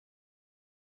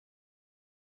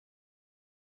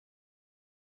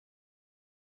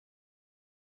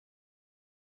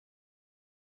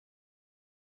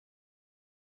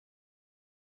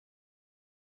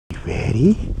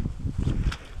ready?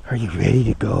 Are you ready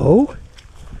to go?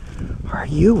 Are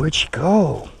you? Where'd she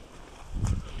go?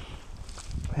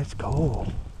 Let's go.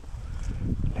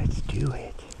 Let's do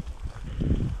it.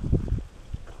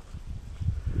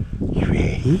 You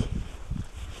ready?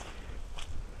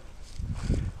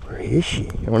 Where is she?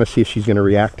 I want to see if she's going to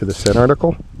react to the scent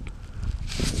article.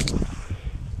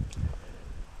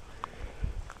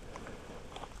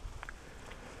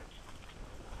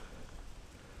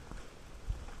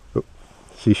 Oh,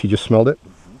 see, she just smelled it.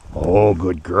 Oh,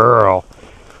 good girl.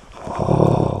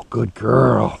 Oh, good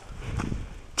girl.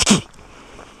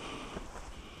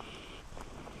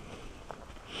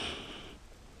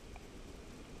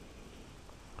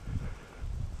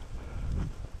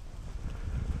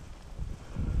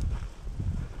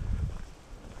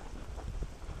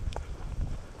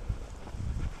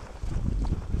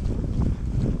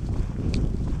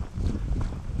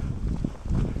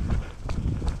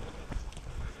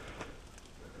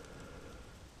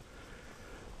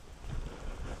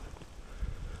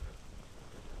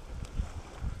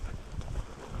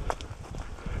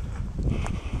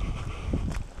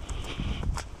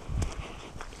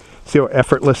 See how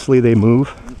effortlessly they move?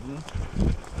 Mm-hmm.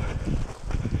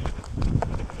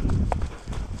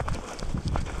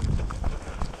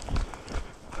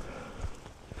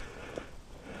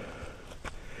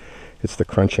 It's the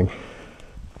crunching.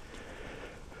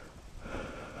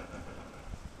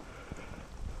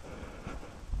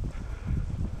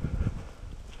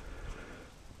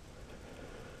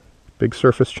 Big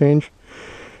surface change.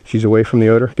 She's away from the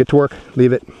odor. Get to work.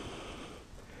 Leave it.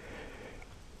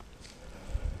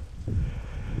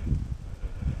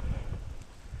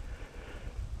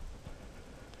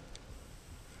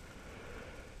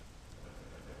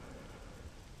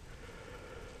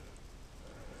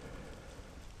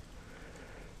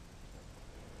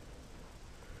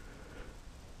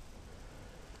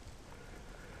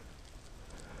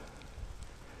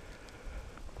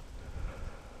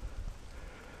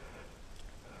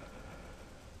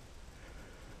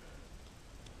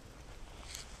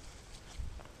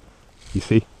 You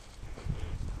see?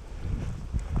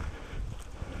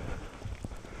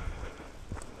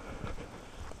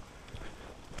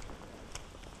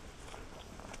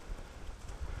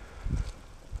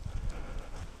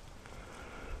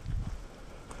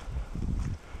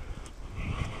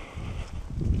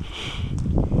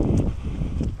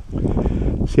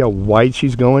 See how wide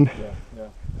she's going? Yeah.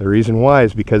 The reason why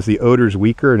is because the odor is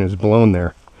weaker and is blown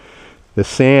there. The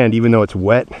sand, even though it's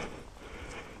wet,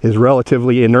 is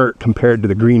relatively inert compared to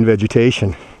the green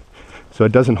vegetation, so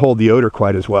it doesn't hold the odor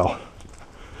quite as well.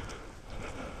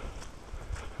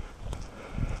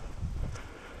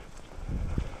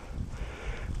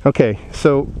 Okay,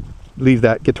 so leave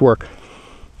that, get to work.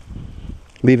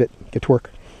 Leave it, get to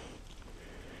work.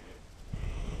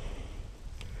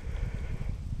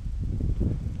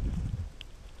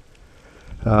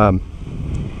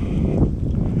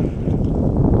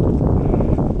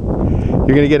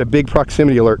 You're going to get a big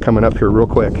proximity alert coming up here real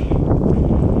quick.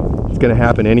 It's going to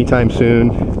happen anytime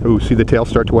soon. Ooh, see the tail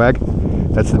start to wag?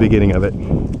 That's the beginning of it.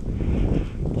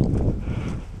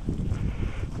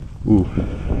 Ooh.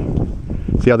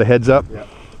 See how the head's up? Yeah.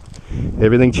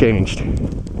 Everything changed.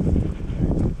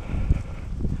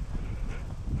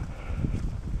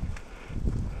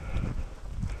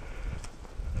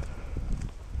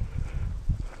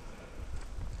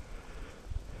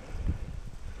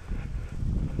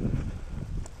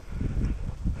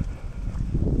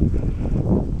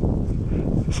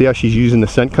 See how she's using the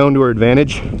scent cone to her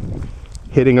advantage?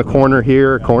 Hitting a corner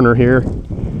here, a corner here.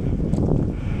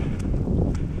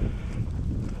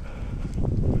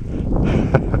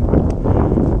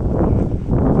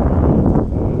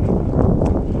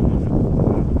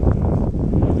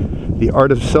 The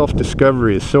art of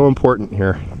self-discovery is so important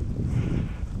here.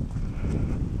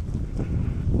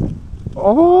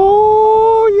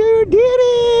 Oh, you did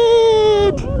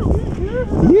it!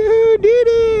 You did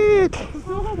it!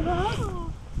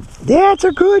 That's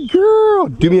a good girl.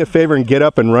 Do me a favor and get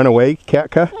up and run away,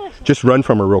 Katka. Just run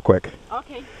from her real quick.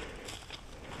 Okay.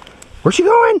 Where's she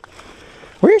going?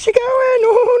 Where's she going?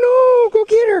 Oh no, go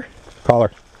get her. Call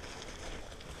her.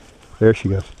 There she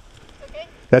goes. Okay.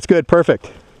 That's good,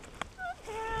 perfect.